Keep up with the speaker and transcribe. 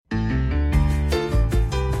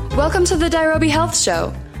Welcome to the Nairobi Health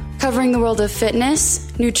Show, covering the world of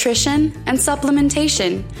fitness, nutrition, and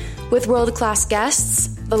supplementation, with world-class guests,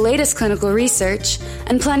 the latest clinical research,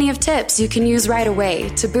 and plenty of tips you can use right away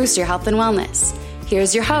to boost your health and wellness.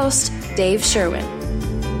 Here's your host, Dave Sherwin.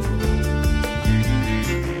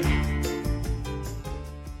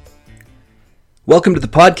 Welcome to the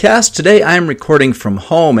podcast. Today I am recording from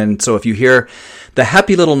home, and so if you hear the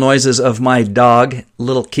happy little noises of my dog,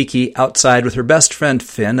 little Kiki, outside with her best friend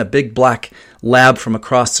Finn, a big black lab from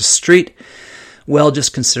across the street, well,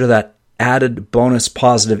 just consider that added bonus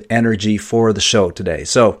positive energy for the show today.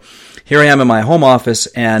 So here I am in my home office,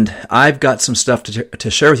 and I've got some stuff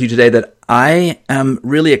to share with you today that I am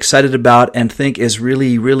really excited about and think is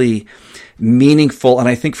really, really meaningful, and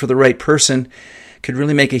I think for the right person could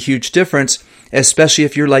really make a huge difference, especially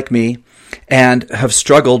if you're like me and have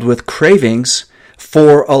struggled with cravings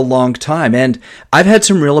for a long time. And I've had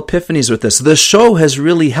some real epiphanies with this. The show has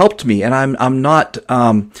really helped me, and I'm not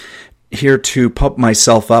here to pump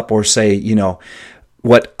myself up or say,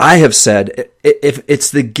 what I have said. If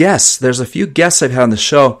it's the guests, there's a few guests I've had on the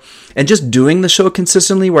show, and just doing the show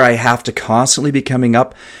consistently where I have to constantly be coming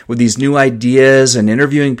up with these new ideas and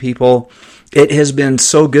interviewing people, it has been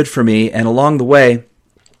so good for me. And along the way,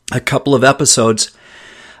 a couple of episodes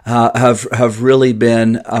have really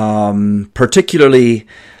been particularly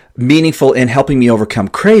meaningful in helping me overcome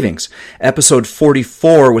cravings. Episode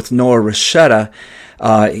 44 with Noah Rasheta,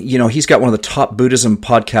 he's got one of the top Buddhism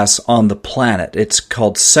podcasts on the planet. It's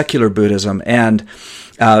called Secular Buddhism, and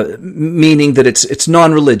meaning that it's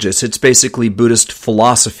non-religious. It's basically Buddhist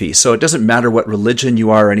philosophy. So it doesn't matter what religion you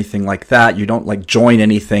are or anything like that. You don't join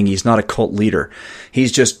anything. He's not a cult leader.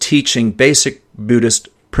 He's just teaching basic Buddhist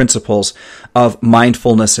principles of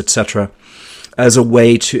mindfulness, etc., as a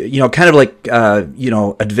way to, kind of like,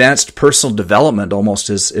 advanced personal development almost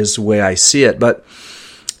is the way I see it.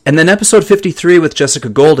 And then episode 53 with Jessica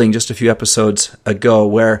Golding, just a few episodes ago,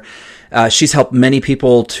 where she's helped many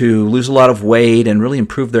people to lose a lot of weight and really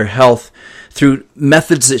improve their health through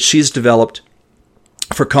methods that she's developed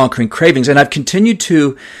for conquering cravings. And I've continued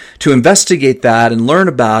to investigate that and learn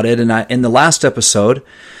about it. And in the last episode,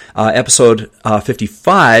 episode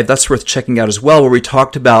 55, that's worth checking out as well, where we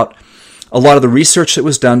talked about a lot of the research that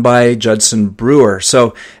was done by Judson Brewer.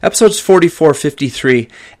 So episodes 44, 53,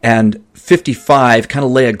 and 55 kind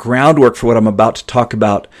of lay a groundwork for what I'm about to talk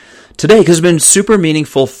about today, because it's been super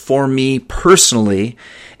meaningful for me personally.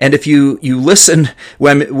 And if you listen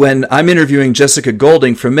when I'm interviewing Jessica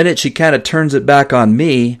Golding, for a minute she kind of turns it back on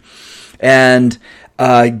me and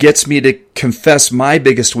gets me to confess my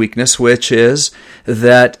biggest weakness, which is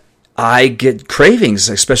that I get cravings,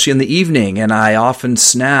 especially in the evening, and I often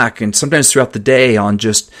snack, and sometimes throughout the day, on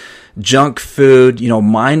just junk food,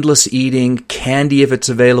 mindless eating, candy if it's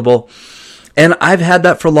available. And I've had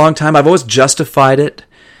that for a long time. I've always justified it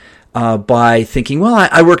by thinking, well,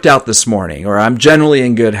 I worked out this morning, or I'm generally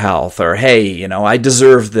in good health, or hey, I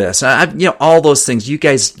deserve this. All those things. You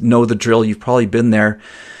guys know the drill. You've probably been there,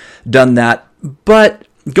 done that. But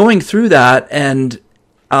going through that and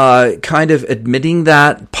kind of admitting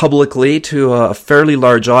that publicly to a fairly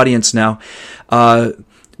large audience now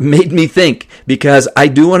made me think, because I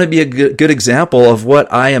do want to be a good example of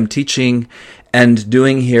what I am teaching and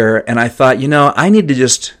doing here. And I thought, I need to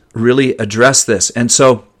just really address this. And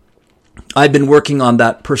so I've been working on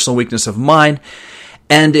that personal weakness of mine.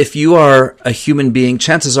 And if you are a human being,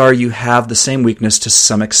 chances are you have the same weakness to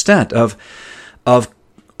some extent of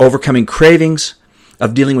overcoming cravings,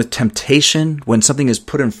 of dealing with temptation when something is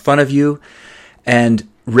put in front of you, and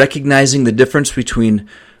recognizing the difference between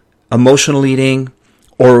emotional eating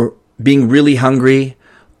or being really hungry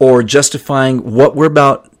or justifying what we're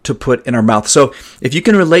about to put in our mouth. So if you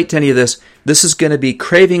can relate to any of this, this is going to be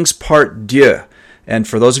Cravings Part Deux. And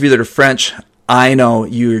for those of you that are French, I know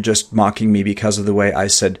you're just mocking me because of the way I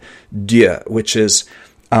said Dieu, which is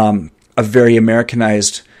a very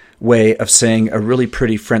Americanized way of saying a really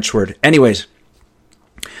pretty French word. Anyways,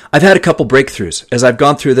 I've had a couple breakthroughs. As I've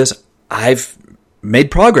gone through this, I've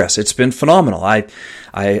made progress. It's been phenomenal. I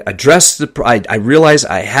addressed I realized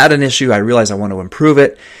I had an issue. I realized I want to improve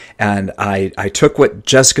it. And I took what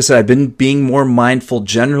Jessica said. I've been being more mindful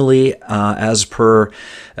generally, as per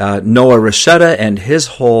Noah Rasheta and his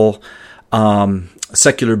whole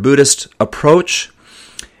secular Buddhist approach.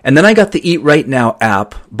 And then I got the Eat Right Now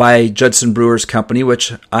app by Judson Brewer's company,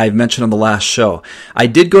 which I've mentioned on the last show. I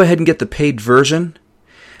did go ahead and get the paid version.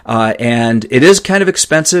 And it is kind of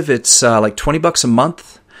expensive. It's like $20 a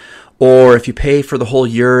month, or if you pay for the whole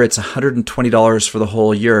year, it's $120 for the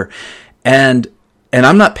whole year. And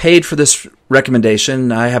I'm not paid for this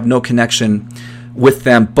recommendation. I have no connection with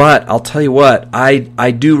them, but I'll tell you what,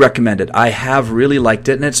 I do recommend it. I have really liked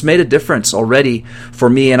it, and it's made a difference already for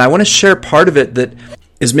me, and I want to share part of it that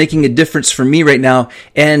is making a difference for me right now,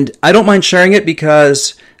 and I don't mind sharing it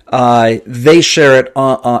because they share it,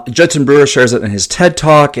 Judson Brewer shares it in his TED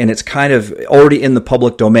Talk, and it's kind of already in the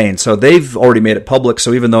public domain, so they've already made it public,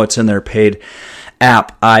 so even though it's in their paid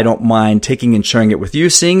app, I don't mind taking and sharing it with you,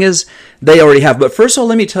 seeing as they already have. But first of all,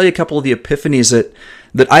 let me tell you a couple of the epiphanies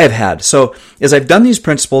that I have had. So as I've done these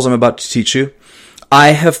principles I'm about to teach you, I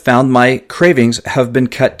have found my cravings have been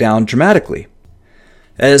cut down dramatically.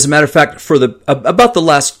 As a matter of fact, for about the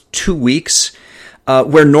last 2 weeks,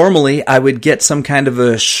 where normally I would get some kind of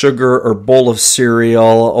a sugar or bowl of cereal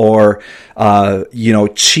or,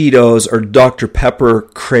 Cheetos or Dr. Pepper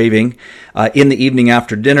craving in the evening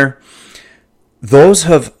after dinner, those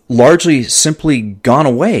have largely simply gone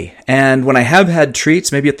away. And when I have had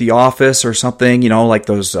treats, maybe at the office or something, like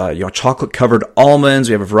those, chocolate-covered almonds,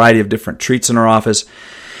 we have a variety of different treats in our office.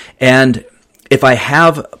 And if I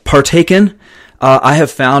have partaken, I have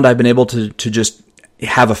found I've been able to just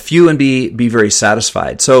have a few and be very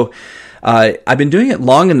satisfied. So I've been doing it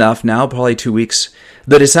long enough now, probably 2 weeks,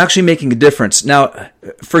 that it's actually making a difference. Now,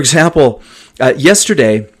 for example,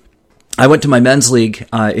 yesterday, I went to my men's league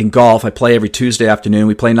in golf. I play every Tuesday afternoon.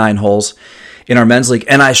 We play 9 holes in our men's league,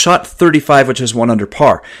 and I shot 35, which is 1 under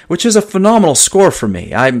par, which is a phenomenal score for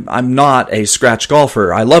me. I'm not a scratch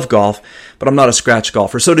golfer. I love golf, but I'm not a scratch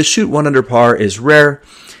golfer. So to shoot 1 under par is rare,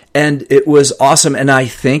 and it was awesome. And I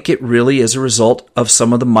think it really is a result of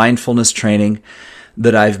some of the mindfulness training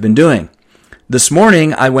that I've been doing. This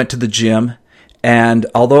morning, I went to the gym. And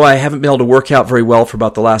although I haven't been able to work out very well for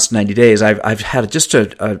about the last 90 days, I've had just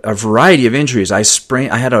a variety of injuries. I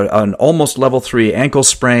had an almost level 3 ankle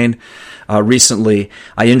sprain recently.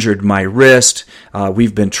 I injured my wrist.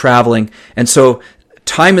 We've been traveling. And so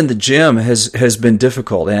time in the gym has been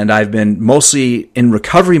difficult. And I've been mostly in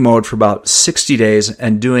recovery mode for about 60 days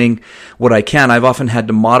and doing what I can. I've often had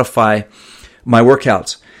to modify my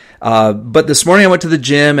workouts. But this morning I went to the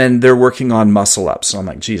gym and they're working on muscle ups. So I'm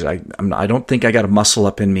like, geez, I don't think I got a muscle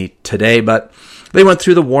up in me today. But they went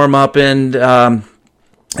through the warm up and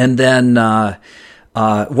then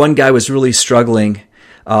one guy was really struggling,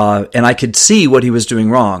 and I could see what he was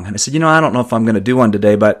doing wrong. And I said, I don't know if I'm going to do one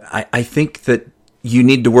today, but I think that you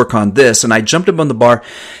need to work on this. And I jumped up on the bar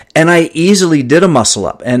and I easily did a muscle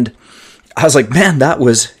up. And I was like, man, that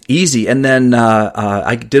was easy. And then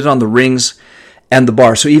I did it on the rings and the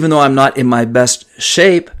bar. So even though I'm not in my best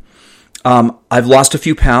shape, I've lost a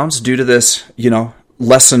few pounds due to this,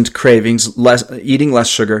 lessened cravings, eating less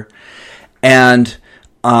sugar, and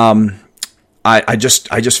I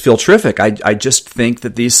just feel terrific. I just think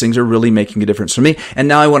that these things are really making a difference for me, and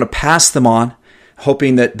now I want to pass them on,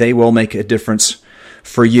 hoping that they will make a difference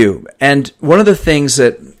for you. And one of the things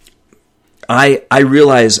that I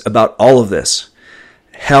realize about all of this,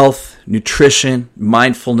 health, nutrition,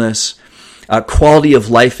 mindfulness, quality of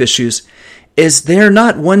life issues, is they're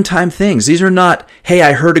not one-time things. These are not, hey,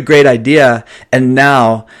 I heard a great idea and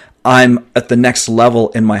now I'm at the next level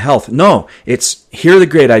in my health. No, it's hear the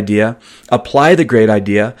great idea, apply the great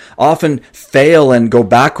idea, often fail and go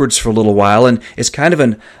backwards for a little while, and it's kind of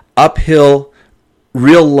an uphill,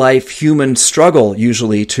 real-life human struggle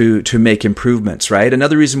usually to make improvements, right?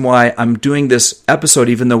 Another reason why I'm doing this episode,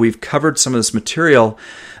 even though we've covered some of this material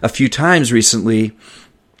a few times recently,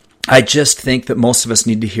 I just think that most of us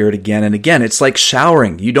need to hear it again and again. It's like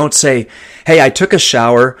showering. You don't say, hey, I took a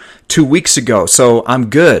shower 2 weeks ago, so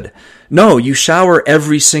I'm good. No, you shower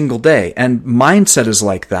every single day. And mindset is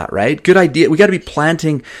like that, right? Good idea. We got to be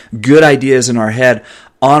planting good ideas in our head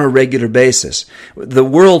on a regular basis. The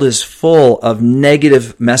world is full of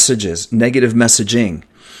negative messages, negative messaging.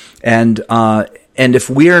 And if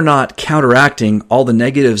we are not counteracting all the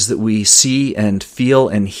negatives that we see and feel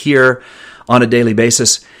and hear on a daily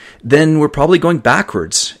basis, then we're probably going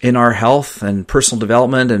backwards in our health and personal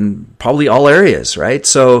development and probably all areas, right?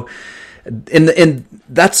 So and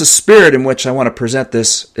that's the spirit in which I want to present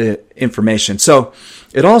this information. So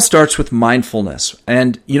it all starts with mindfulness.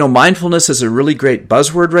 And, mindfulness is a really great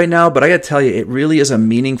buzzword right now, but I got to tell you, it really is a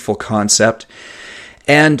meaningful concept.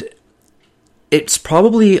 And it's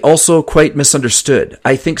probably also quite misunderstood.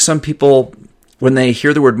 I think some people, when they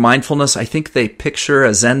hear the word mindfulness, I think they picture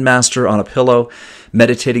a Zen master on a pillow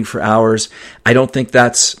meditating for hours. I don't think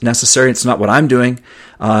that's necessary. It's not what I'm doing.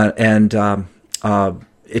 And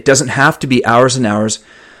it doesn't have to be hours and hours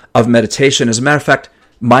of meditation. As a matter of fact,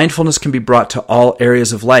 mindfulness can be brought to all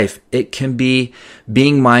areas of life. It can be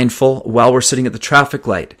being mindful while we're sitting at the traffic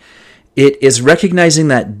light. It is recognizing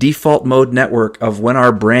that default mode network of when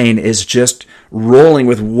our brain is just rolling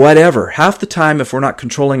with whatever. Half the time, if we're not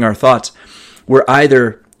controlling our thoughts, we're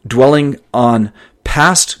either dwelling on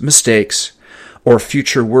past mistakes or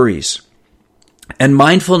future worries. And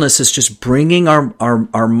mindfulness is just bringing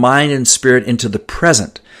our mind and spirit into the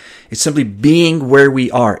present. It's simply being where we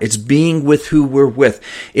are. It's being with who we're with.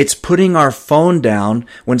 It's putting our phone down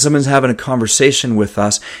when someone's having a conversation with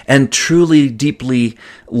us and truly, deeply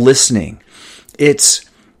listening. It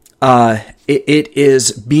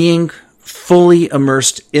is being fully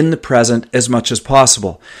immersed in the present as much as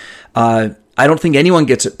possible. I don't think anyone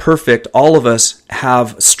gets it perfect. All of us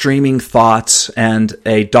have streaming thoughts and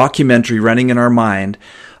a documentary running in our mind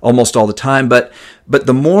almost all the time. But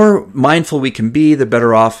the more mindful we can be, the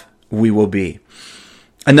better off we will be.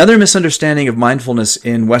 Another misunderstanding of mindfulness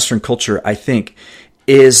in Western culture, I think,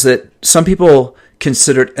 is that some people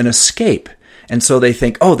consider it an escape. And so they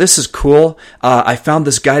think, oh, this is cool. I found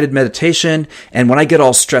this guided meditation. And when I get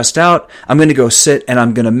all stressed out, I'm going to go sit and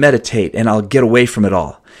I'm going to meditate and I'll get away from it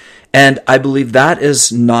all. And I believe that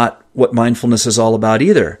is not what mindfulness is all about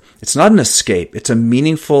either. It's not an escape. It's a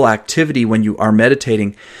meaningful activity when you are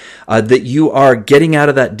meditating, that you are getting out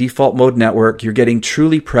of that default mode network. You're getting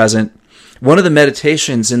truly present. One of the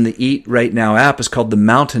meditations in the Eat Right Now app is called the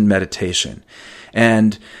Mountain Meditation.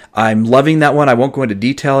 And I'm loving that one. I won't go into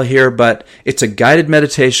detail here, but it's a guided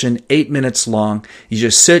meditation, 8 minutes long. You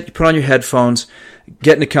just sit, you put on your headphones,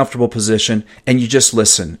 get in a comfortable position, and you just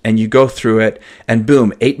listen. And you go through it, and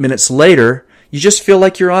boom, 8 minutes later, you just feel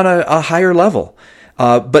like you're on a higher level.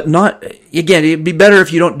 But not, again, it'd be better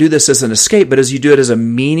if you don't do this as an escape, but as you do it as a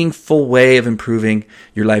meaningful way of improving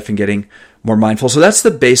your life and getting more mindful. So that's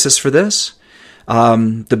the basis for this.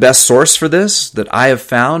 The best source for this that I have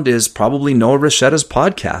found is probably Noah Rossetta's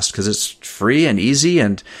podcast, because it's free and easy,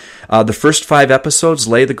 and the first 5 episodes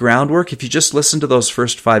lay the groundwork. If you just listen to those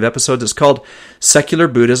first 5 episodes, it's called Secular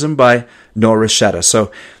Buddhism by Noah Rossetta. So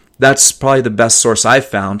that's probably the best source I've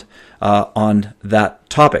found on that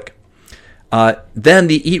topic. Then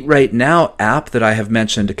the Eat Right Now app that I have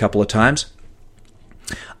mentioned a couple of times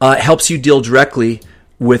helps you deal directly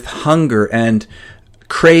with hunger and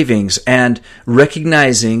cravings and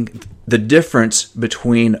recognizing the difference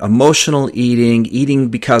between emotional eating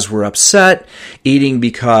because we're upset, eating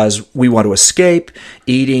because we want to escape,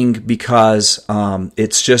 eating because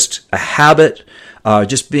it's just a habit,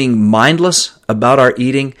 just being mindless about our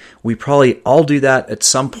eating. We probably all do that at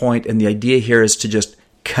some point, and the idea here is to just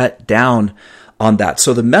cut down on that.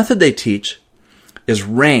 So the method they teach is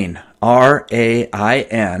R.A.I.N,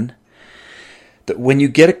 R-A-I-N, that when you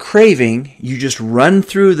get a craving, you just run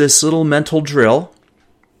through this little mental drill,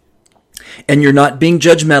 and you're not being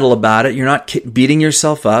judgmental about it. You're not beating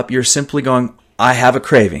yourself up. You're simply going, I have a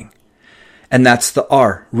craving. And that's the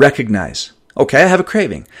R, recognize. Okay, I have a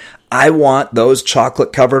craving. I want those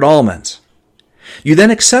chocolate-covered almonds. You then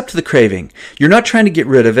accept the craving. You're not trying to get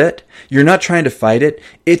rid of it. You're not trying to fight it.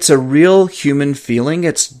 It's a real human feeling.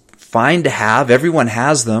 It's fine to have. Everyone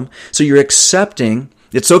has them. So you're accepting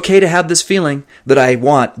it's okay to have this feeling that I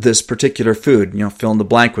want this particular food. Fill in the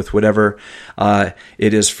blank with whatever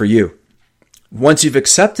it is for you. Once you've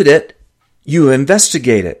accepted it, you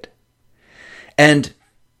investigate it. And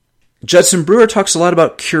Judson Brewer talks a lot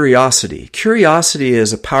about curiosity. Curiosity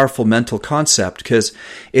is a powerful mental concept because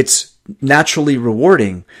it's naturally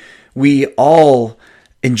rewarding. We all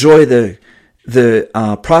enjoy the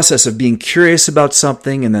process of being curious about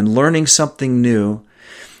something and then learning something new.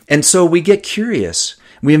 And so we get curious.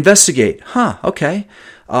 We investigate. Okay.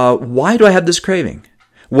 Why do I have this craving?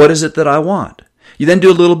 What is it that I want? You then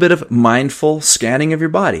do a little bit of mindful scanning of your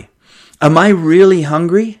body. Am I really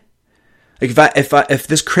hungry? Like if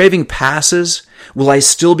this craving passes, will I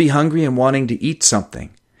still be hungry and wanting to eat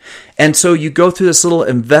something? And so you go through this little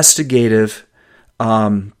investigative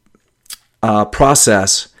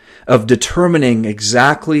process of determining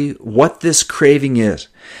exactly what this craving is,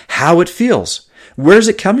 how it feels. Where's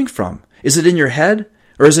it coming from? Is it in your head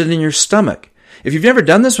or is it in your stomach? If you've never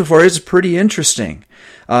done this before, it's pretty interesting.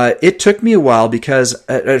 It took me a while because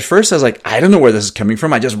at first I was like, I don't know where this is coming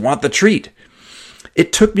from. I just want the treat.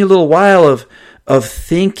 It took me a little while of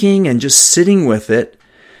thinking and just sitting with it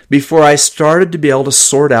before I started to be able to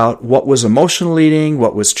sort out what was emotional eating,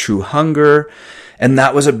 what was true hunger, and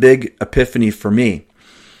that was a big epiphany for me.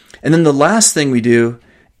 And then the last thing we do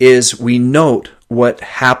is we note what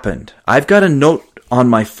happened. I've got a note on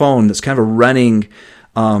my phone that's kind of a running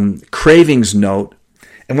cravings note.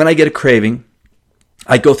 And when I get a craving,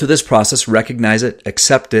 I go through this process, recognize it,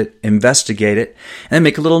 accept it, investigate it, and then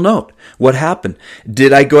make a little note. What happened?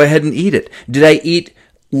 Did I go ahead and eat it? Did I eat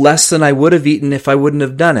less than I would have eaten if I wouldn't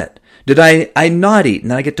have done it? Did I not eat?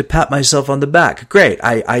 And then I get to pat myself on the back. Great.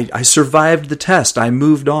 I survived the test. I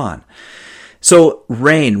moved on. So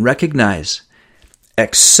R.A.I.N, recognize,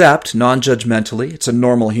 accept non-judgmentally. It's a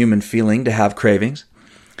normal human feeling to have cravings.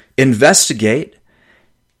 Investigate.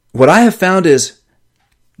 What I have found is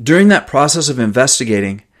during that process of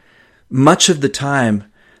investigating, much of the time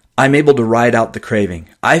I'm able to ride out the craving.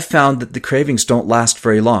 I found that the cravings don't last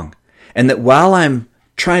very long. And that while I'm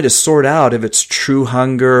trying to sort out if it's true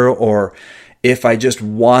hunger or if I just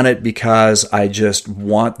want it because I just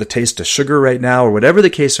want the taste of sugar right now or whatever the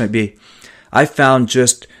case might be, I found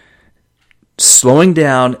just slowing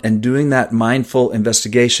down and doing that mindful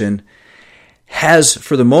investigation has,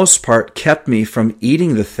 for the most part, kept me from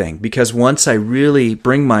eating the thing. Because once I really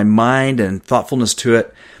bring my mind and thoughtfulness to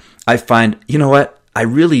it, I find, you know what? I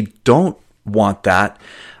really don't want that.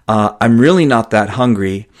 I'm really not that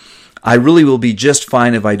hungry. I really will be just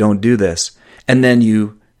fine if I don't do this. And then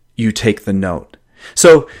you take the note.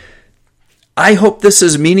 So I hope this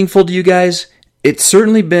is meaningful to you guys. It's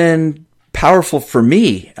certainly been powerful for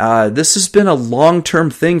me. This has been a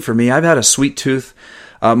long-term thing for me. I've had a sweet tooth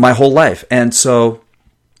my whole life. And so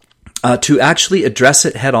to actually address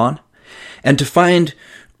it head on and to find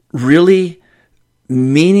really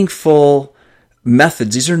meaningful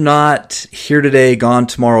methods. These are not here today, gone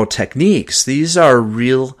tomorrow techniques. These are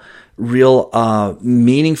real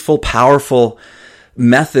meaningful, powerful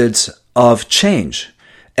methods of change.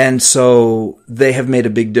 And so they have made a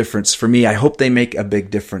big difference for me. I hope they make a big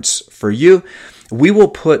difference for you. We will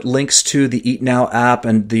put links to the Eat Now app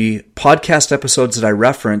and the podcast episodes that I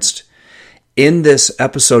referenced in this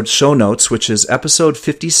episode show notes, which is episode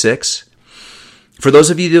 56. For those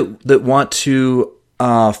of you that want to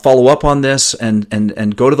follow up on this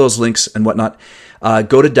and go to those links and whatnot,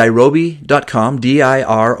 go to dirobi.com,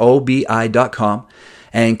 dirobi.com,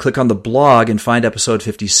 and click on the blog and find episode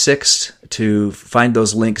 56 to find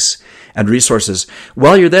those links and resources.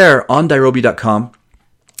 While you're there on dirobi.com,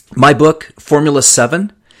 my book, Formula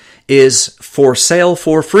 7, is for sale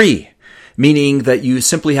for free, meaning that you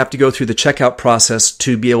simply have to go through the checkout process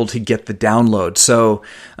to be able to get the download. So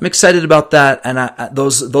I'm excited about that, and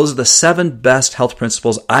those are the 7 best health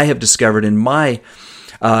principles I have discovered in my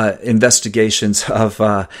investigations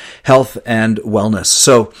of health and wellness.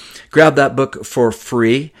 So grab that book for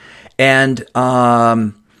free. And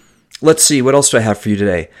let's see, what else do I have for you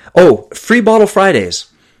today? Oh, Free Bottle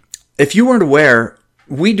Fridays. If you weren't aware,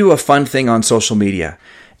 we do a fun thing on social media.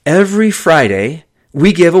 Every Friday,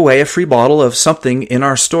 we give away a free bottle of something in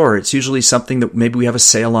our store. It's usually something that maybe we have a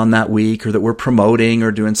sale on that week or that we're promoting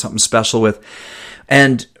or doing something special with.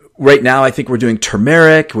 And right now, I think we're doing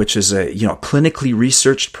turmeric, which is a clinically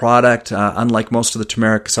researched product, unlike most of the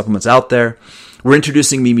turmeric supplements out there. We're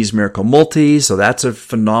introducing Mimi's Miracle Multi, so that's a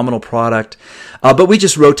phenomenal product. But we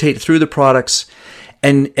just rotate through the products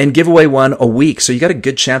and give away one a week. So you got a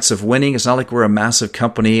good chance of winning. It's not like we're a massive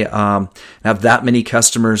company, have that many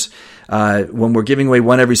customers. When we're giving away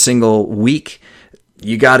one every single week,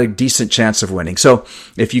 you got a decent chance of winning. So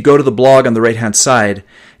if you go to the blog on the right-hand side,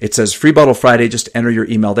 it says Free Bottle Friday. Just enter your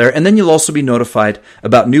email there. And then you'll also be notified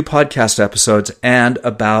about new podcast episodes and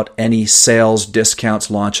about any sales, discounts,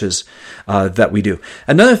 launches that we do.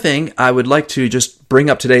 Another thing I would like to just bring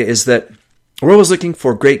up today is that we're always looking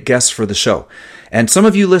for great guests for the show. And some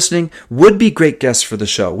of you listening would be great guests for the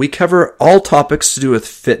show. We cover all topics to do with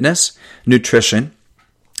fitness, nutrition,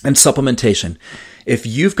 and supplementation. If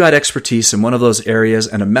you've got expertise in one of those areas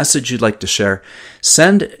and a message you'd like to share,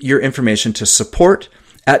 send your information to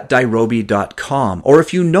support@dirobi.com. Or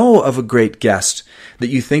if you know of a great guest that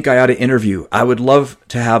you think I ought to interview, I would love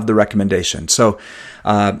to have the recommendation. So,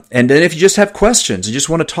 and then if you just have questions, you just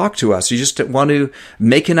want to talk to us, you just want to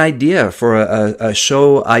make an idea for a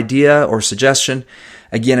show idea or suggestion,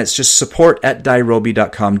 again, it's just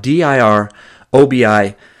support@dirobi.com,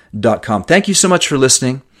 DIROBI.com. Thank you so much for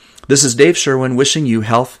listening. This is Dave Sherwin wishing you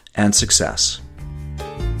health and success.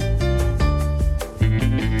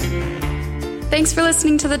 Thanks for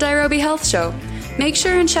listening to the Dirobi Health Show. Make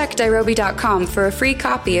sure and check dirobi.com for a free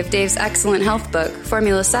copy of Dave's excellent health book,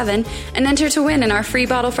 Formula 7, and enter to win in our Free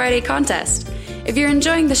Bottle Friday contest. If you're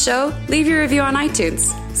enjoying the show, leave your review on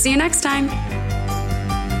iTunes. See you next time.